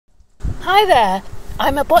Hi there,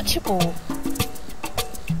 I'm a bocce ball.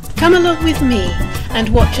 Come along with me and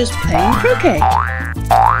watch us playing croquet.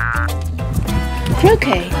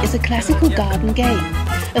 Croquet is a classical garden game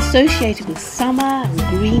associated with summer and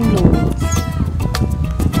green lawns.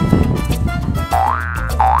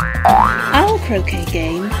 Our croquet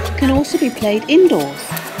game can also be played indoors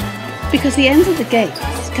because the ends of the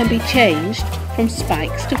gates can be changed from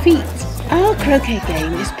spikes to feet. Our croquet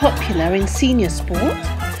game is popular in senior sport,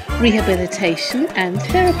 rehabilitation and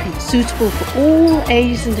therapy, suitable for all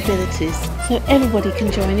ages and abilities, so everybody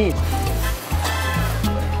can join in.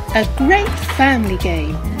 A great family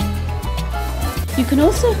game. You can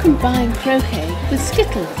also combine croquet with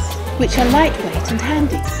skittles, which are lightweight and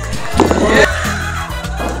handy.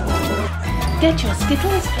 Get your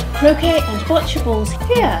skittles, croquet and bocce balls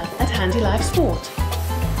here at Handy Life Sport.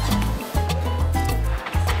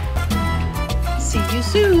 See you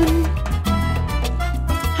soon!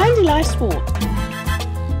 Handy Life Sport.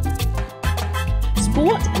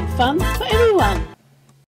 Sport and fun for everyone.